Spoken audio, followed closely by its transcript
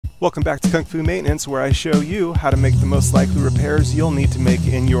Welcome back to Kung Fu Maintenance, where I show you how to make the most likely repairs you'll need to make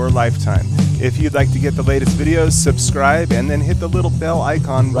in your lifetime. If you'd like to get the latest videos, subscribe and then hit the little bell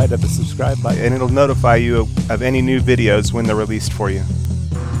icon right at the subscribe button and it'll notify you of any new videos when they're released for you.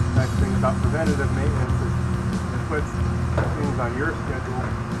 The nice thing about preventative maintenance is it puts things on your schedule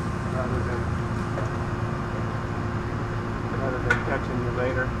rather than catching you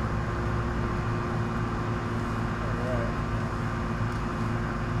later.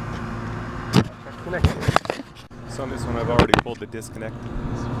 So on this one I've already pulled the disconnect.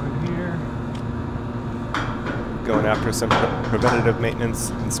 This one here. Going after some preventative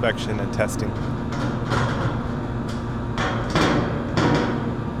maintenance inspection and testing.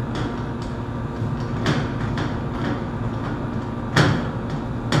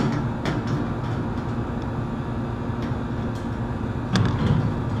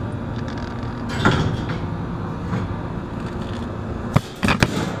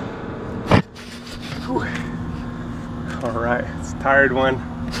 Alright, it's a tired one.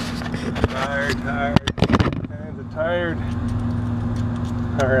 Tired. Hands are tired.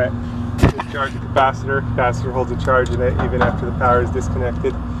 Alright, discharge the capacitor. Capacitor holds a charge in it even after the power is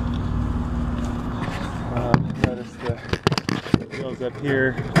disconnected. Notice the wheels up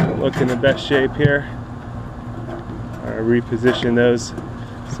here look in the best shape here. Reposition those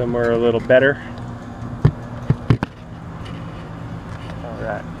somewhere a little better.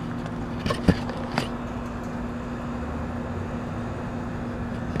 Alright.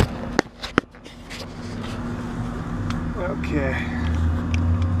 Okay,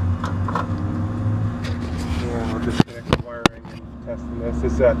 and we'll disconnect the wiring and testing this.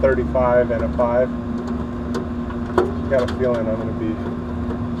 This is a 35 and a 5. Got a feeling I'm going to be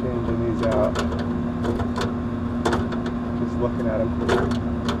changing these out. Just looking at them.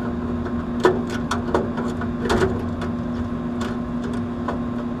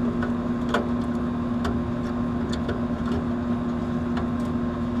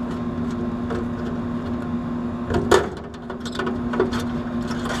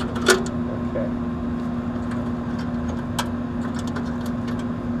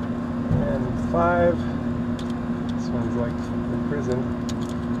 This one's like in prison.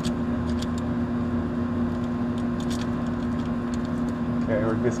 Okay,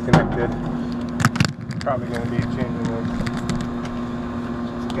 we're disconnected. Probably going to be changing them.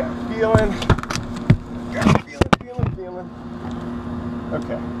 Got a feeling.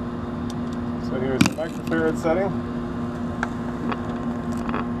 Okay. So here's the microfarad setting.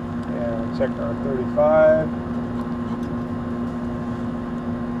 And check our 35.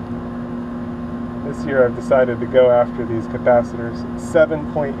 This year I've decided to go after these capacitors.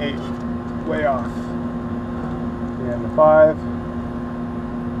 7.8, way off. And the 5.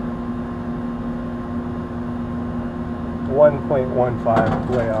 1.15,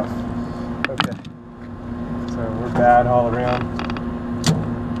 way off. Okay. So we're bad all around.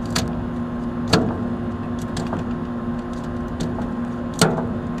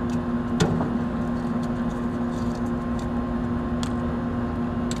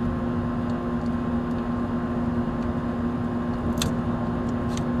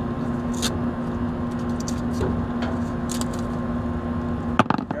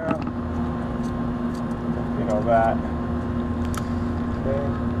 That. Okay.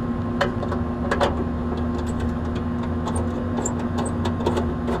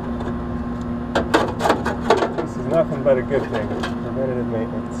 This is nothing but a good thing. Preventative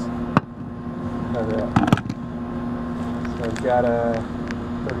maintenance. Alright. So I've got a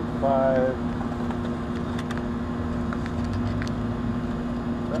 35.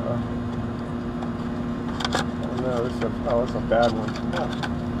 Oh no, this is a bad one. Oh.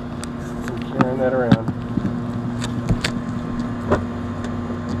 I'm carrying that around.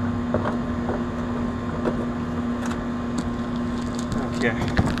 Okay,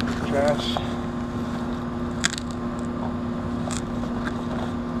 trash.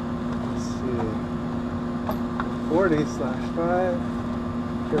 Let's see. 40/5.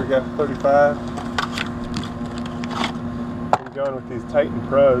 Here we go, 35. I'm going with these Titan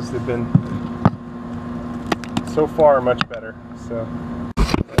Pros. They've been so far much better. So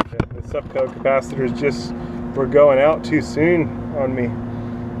the subcode capacitors just were going out too soon on me.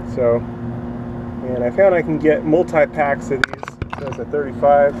 So, and I found I can get multi-packs of these. So it's a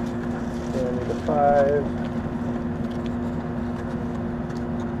 35 and a 5.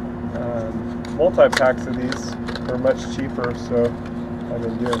 Multi-packs of these are much cheaper, so I've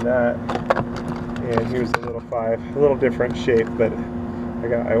been doing that. And here's a little 5, a little different shape, but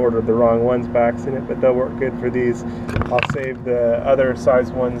I ordered the wrong ones by accident, but they'll work good for these. I'll save the other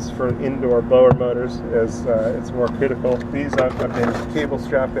size ones for indoor blower motors, as it's more critical. These I've been cable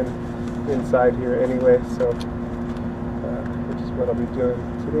strapping inside here anyway, so which is what I'll be doing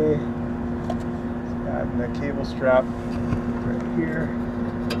today. Just adding the cable strap right here.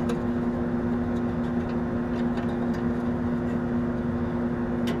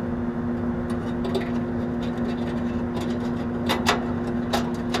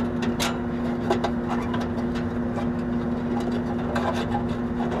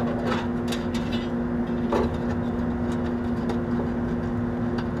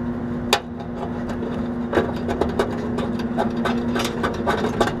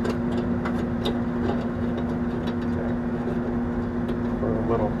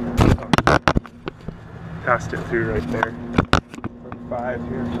 Passed it through right there. 5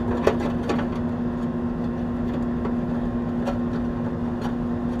 here.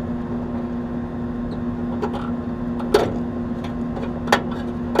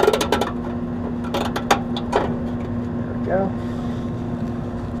 There we go.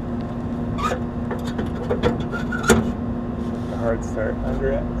 A hard start under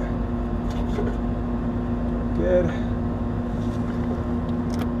it. Good.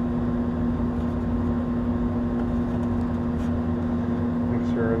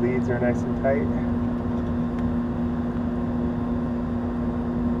 Our leads are nice and tight.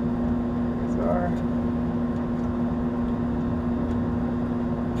 These are.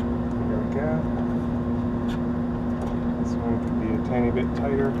 There we go. This one could be a tiny bit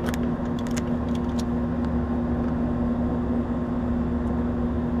tighter.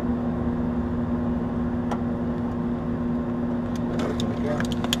 There we go.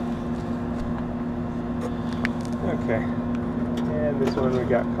 Okay. And this one we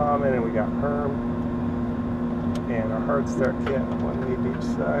got common and we got perm, and our hard start kit, one lead each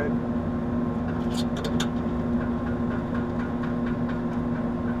side.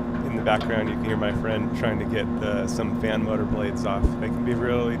 In the background you can hear my friend trying to get some fan motor blades off. They can be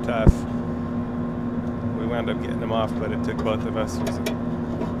really tough. We wound up getting them off, but it took both of us. It was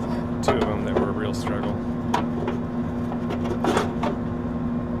 2 of them that were a real struggle.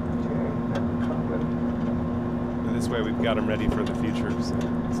 This way we've got them ready for the future, so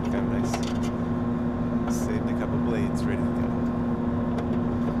it's kind of nice. Saved a couple blades ready to go.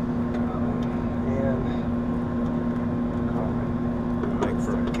 And make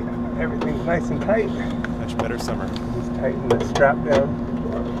for everything's nice and tight. Much better summer. Just tighten the strap down.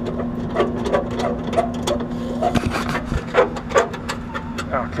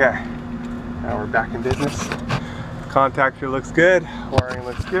 Okay, now we're back in business. Contactor looks good, wiring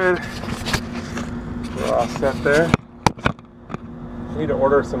looks good. We're all set there. I need to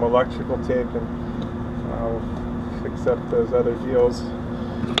order some electrical tape and I'll fix up those other deals.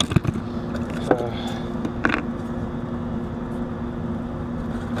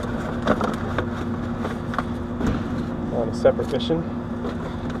 On a separate mission,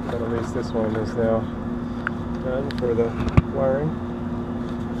 but at least this one is now done for the wiring.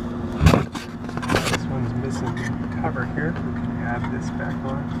 This one's missing the cover here. We can add this back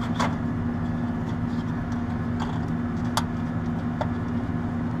on.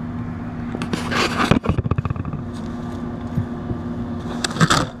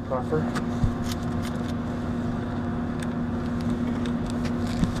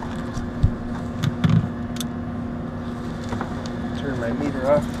 Turn my meter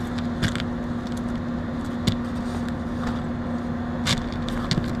off.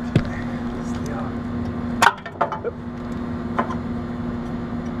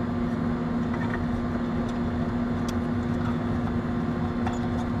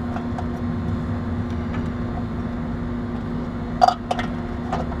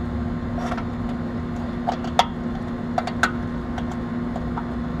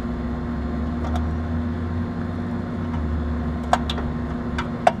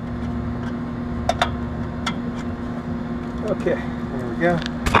 Okay, there we go.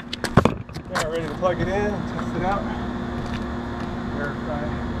 Now we're ready to plug it in and test it out. Verify.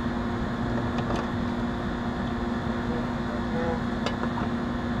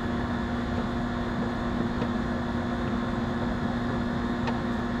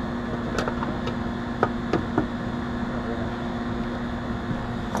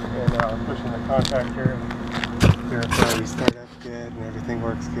 And now I'm pushing the contactor and verify we start up good and everything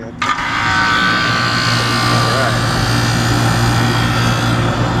works good. Alright.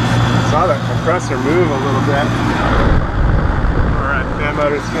 Saw that compressor move a little bit. Alright, fan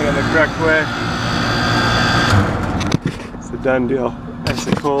motor spinning the correct way. It's a done deal. Nice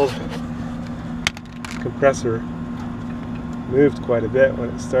and cold. Compressor moved quite a bit when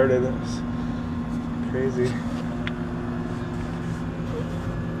it started. It was crazy.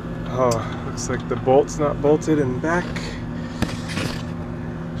 Oh, looks like the bolt's not bolted in back,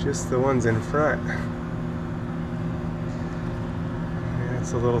 just the ones in front. Yeah,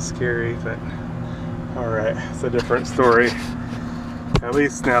 it's a little scary, but alright, it's a different story. At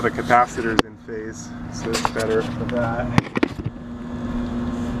least now the capacitor's in phase, so it's better for that.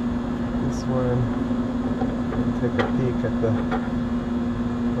 This one, take a peek at the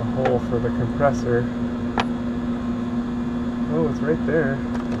hole for the compressor. Oh, it's right there.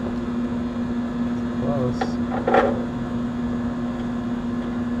 Close.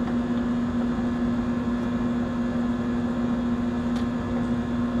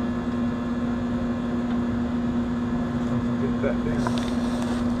 Get that down.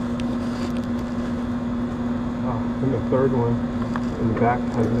 Oh, and the third one in the back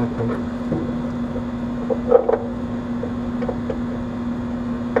has nothing.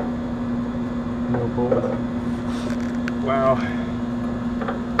 No bolt. Wow.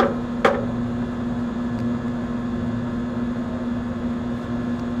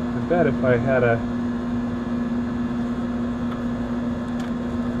 I bet if I had a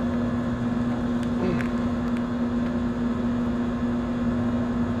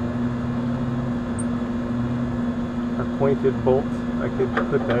pointed bolt, I could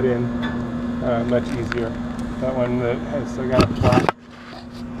put that in much easier. That one that has still got a flat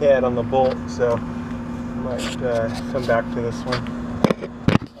head on the bolt, so I might come back to this one.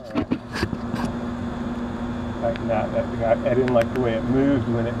 Alright. Like that I didn't like the way it moved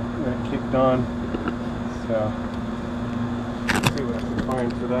when it kicked on. So let's see what I can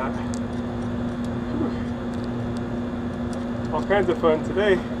find for that. All kinds of fun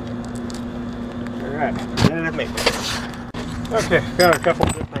today. Alright, minute of maintenance. Okay, got a couple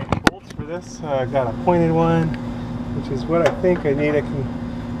different bolts for this. Got a pointed one, which is what I think I need. I can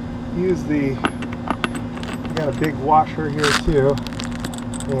use I got a big washer here too,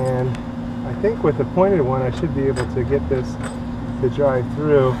 and I think with the pointed one I should be able to get this to drive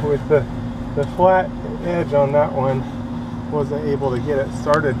through. With the flat edge on that one, wasn't able to get it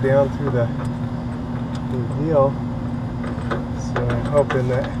started down through the deal. So I'm hoping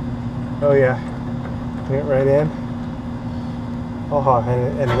that, oh yeah, went right in. Oh,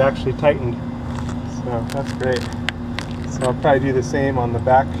 and it actually tightened, so that's great. So I'll probably do the same on the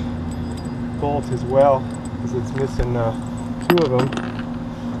back bolt as well, because it's missing 2 of them.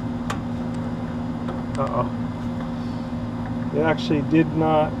 Uh-oh. It actually did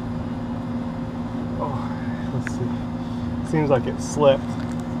not, oh, let's see. Seems like it slipped,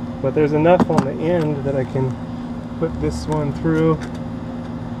 but there's enough on the end that I can put this one through.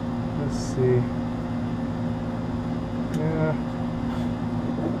 Let's see. Yeah.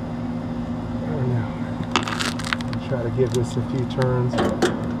 Try to give this a few turns and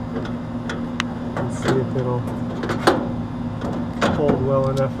see if it'll hold well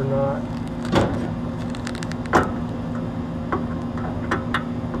enough or not.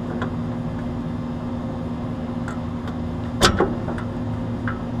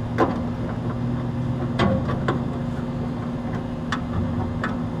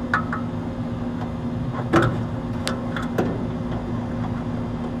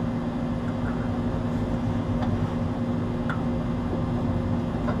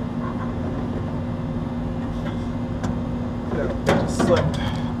 Slipped.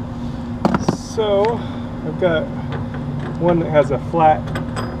 So I've got one that has a flat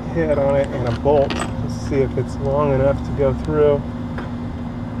head on it and a bolt. Let's see if it's long enough to go through.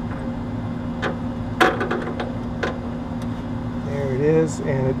 There it is,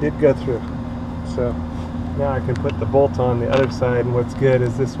 and it did go through. So now I can put the bolt on the other side, and what's good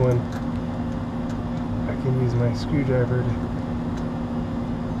is this one I can use my screwdriver to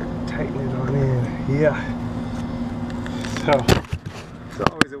tighten it on in. Yeah. So there's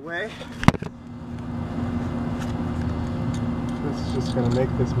always a way. This is just going to make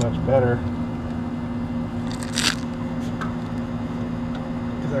this much better.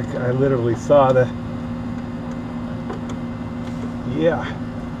 Because I literally saw the, yeah,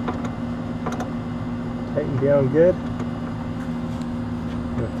 tighten down good.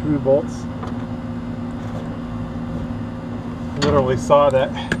 The through bolts. Literally saw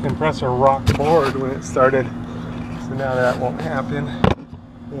that compressor rock forward when it started. So now that won't happen.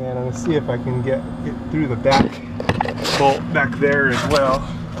 And I'm going to see if I can get it through the back bolt back there as well.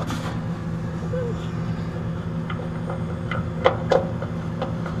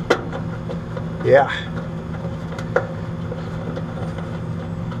 Yeah.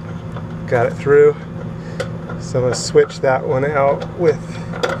 Got it through. So I'm going to switch that one out with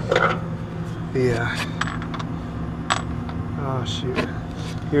the Oh shoot.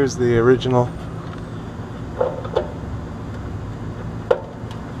 Here's the original.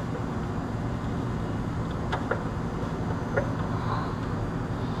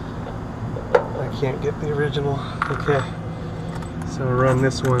 I can't get the original. Okay. So I'll run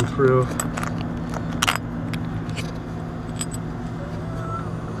this one through.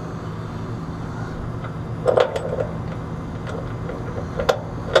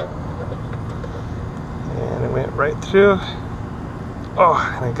 And it went right through. Oh,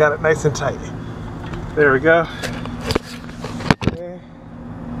 and I got it nice and tight. There we go. Okay.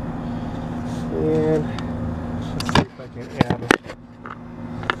 And let's see if I can add it.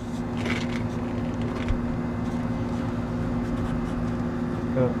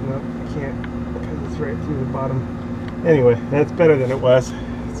 Oh, no, I can't because it's right through the bottom. Anyway, that's better than it was.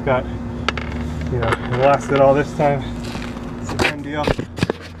 It's got, you know, I lost it all this time. It's a done deal.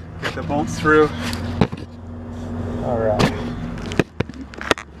 Get the bolts through. All right.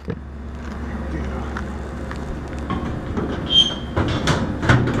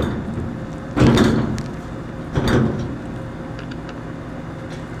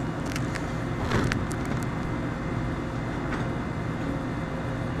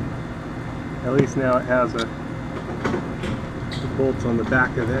 At least now it has the bolts on the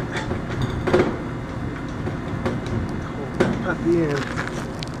back of it. At the end.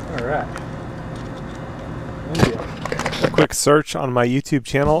 Alright. A quick search on my YouTube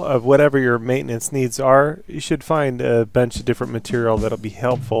channel of whatever your maintenance needs are. You should find a bunch of different material that'll be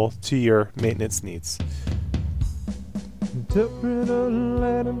helpful to your maintenance needs. Interpreter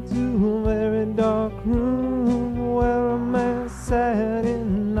led him to a very dark room where a man sat in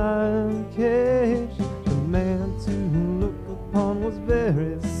an iron cage. The man to look upon was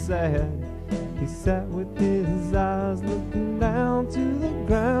very sad. He sat with his eyes looking down to the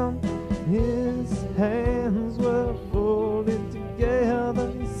ground. His hands were folded together.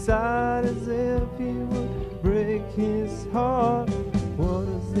 He sighed as if he would break his heart. What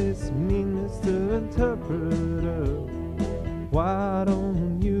does this mean, Mr. Interpreter? Why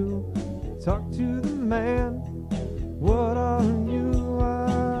don't you talk to the man? What are you?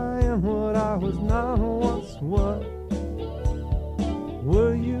 I am what I was not once. What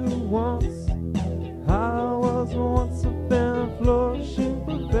were you once? I was once a fair flourishing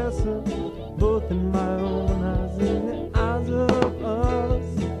professor, both in my own eyes and the eyes of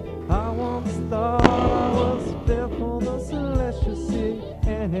others. I once thought I was fair for the celestial city,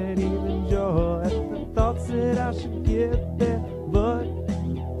 and had even joy at the thoughts that I should get there. But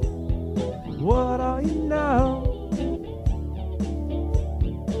what are you now?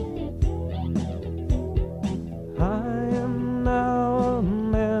 I am now a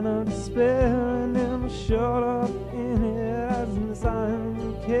man of despair, and am shut up in it as in this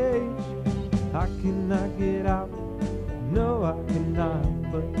iron cage. I cannot get out, no I cannot.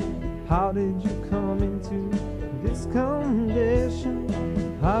 But how did you come into this condition?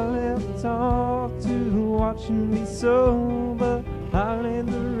 I left off to watching me so, but I laid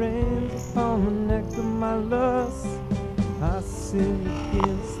the reins upon the neck of my lust. I sin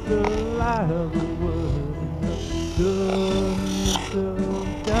against the light of the word and the goodness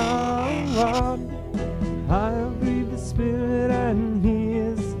of God. I have grieved the Spirit and He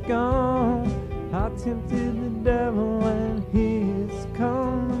is gone. I tempted the devil and He is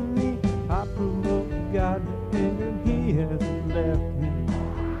come to me. I provoked God to anger and He has left me.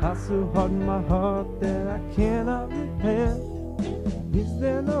 I so harden my heart that I cannot repent. Is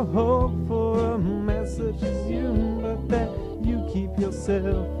there no hope for a man such as you, but that you keep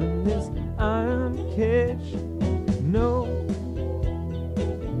yourself in this iron cage? No,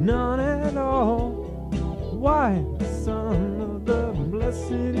 none at all. Why, the Son of the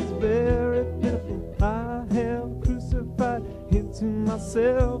Blessed is very pitiful. I have crucified Him to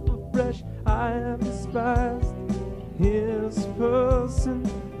myself afresh. I have despised His person.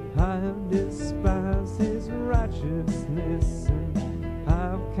 I have despised His righteousness, and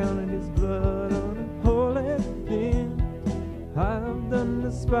I have counted His blood an unholy thing. I have done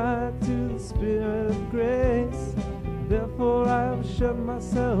despite to the Spirit of grace. Therefore I have shut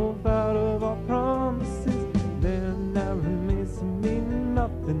myself out of all promises. There now remains to me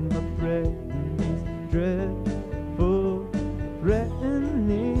nothing but threatenings, dreadful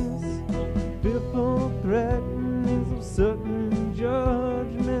threatenings, fearful threatenings of certain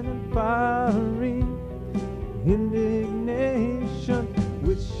judgment and fiery indignation,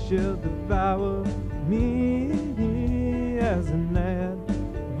 which shall devour me as an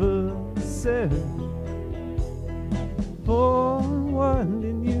adversary. For what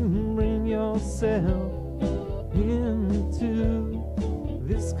did you bring yourself into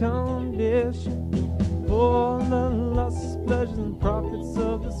this condition? for the lost pleasures and profits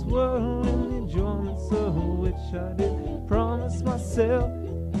of this world, and the enjoyments of which I did promise myself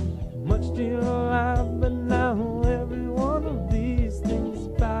much dear life. But now every one of these things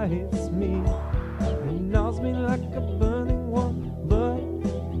bites me and gnaws me like a burning one. But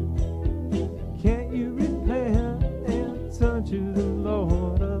can't you repent and turn to the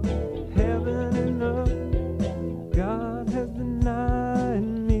Lord of heaven and earth? God has denied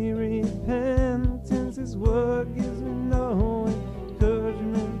me repentance. His word gives me no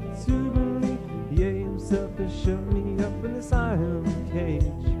encouragement to believe. Yea, himself has shut me up in this iron cage,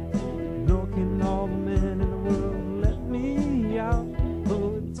 nor can all the men in the world let me out.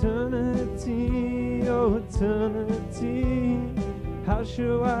 Oh eternity, oh eternity, how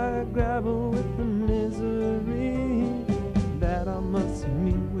shall I grapple with the misery that I must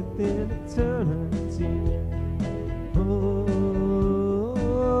meet within eternity? Oh,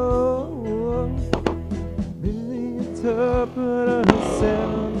 then the interpreter said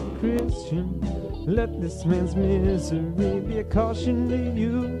unto the Christian, let this man's misery be a caution to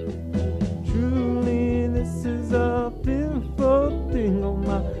you. Truly this is a fearful thing, oh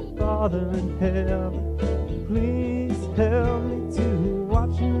my Father in heaven, please help me to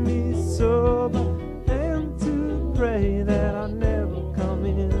watch me sober and to pray that I never come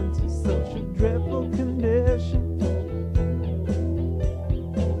into such a dreadful condition.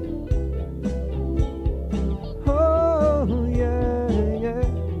 Oh yeah, yeah,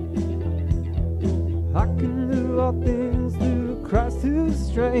 I can do all things through Christ who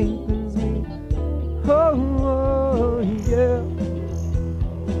strengthens me. Oh yeah,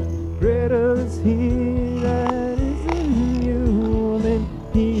 greater is he that is in you than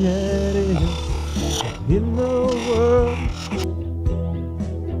he that is in the world.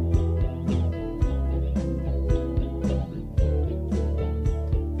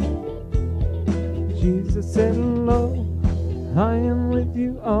 Jesus said, lo, I am with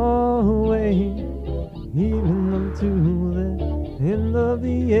you always, even unto the end of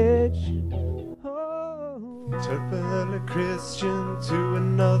the age. Took the little Christian to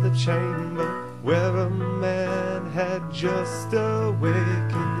another chamber where a man had just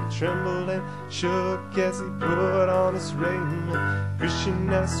awakened. He trembled and shook as he put on his raiment.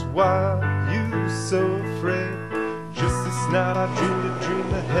 Christian asked, why you so afraid? Just this night I dreamed a dream,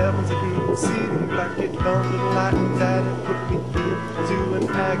 the heavens grew exceeding black. It thundered lightning that it put me into an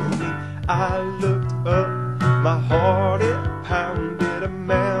agony. I looked up, my heart it pounded. A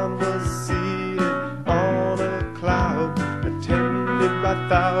man was seated on a cloud, attended by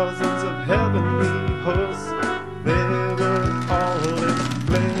thousands of heavenly hosts. They were all in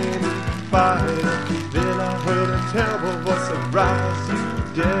flaming fire. Then I heard a terrible voice, arise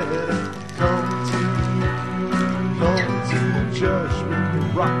you dead, and come to judgment. The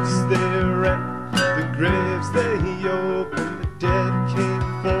rocks they rent, the graves they opened, the dead came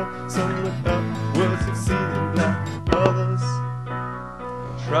forth. Some looked upwards exceeding black, others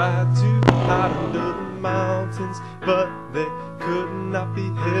tried to hide under the mountains, but they could not be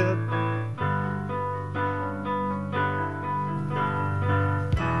hid.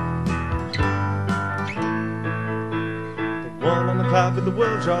 The one on the cloud with the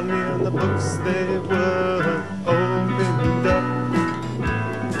world drawn near, and the books they were opened up.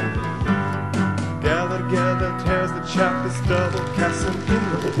 Gather together, tears the chapters double, cast them in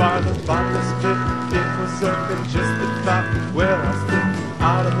the fire, the bottomless pit. It was open just about where I stood.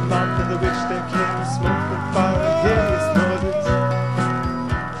 Out of the mouth of the witch there came smoke and fire and hideous noises.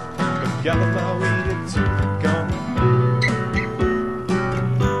 But gather my weed into the gum.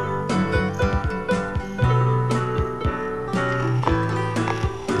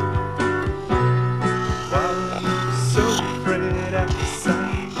 Why were you so afraid at the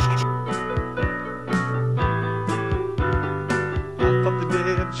sight? I thought the day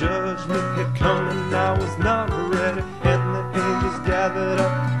of judgment had come and I was not ready. Gathered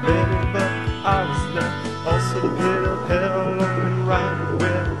up, baby, but I was left. Also the pit of hell open right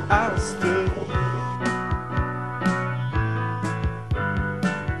where I stood.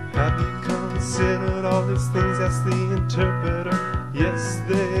 Have you considered all these things? Asked the interpreter. Yes,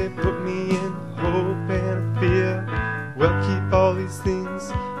 they put me in hope and fear. Well, keep all these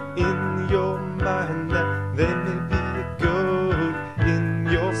things in your mind, that they may be a goad in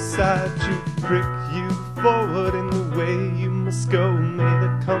your side to prick you forward in the way you must go. May the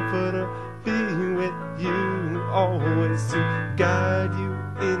Comforter be with you always, to guide you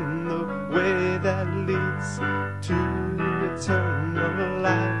in the way that leads to eternal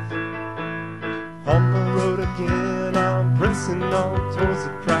life. On the road again, I'm pressing on towards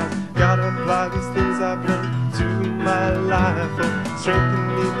the prize. Gotta apply these things I've learned to my life, and strengthen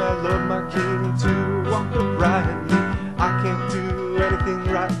me, my Lord, my King, to walk uprightly. I can't do anything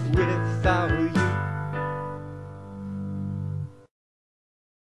right with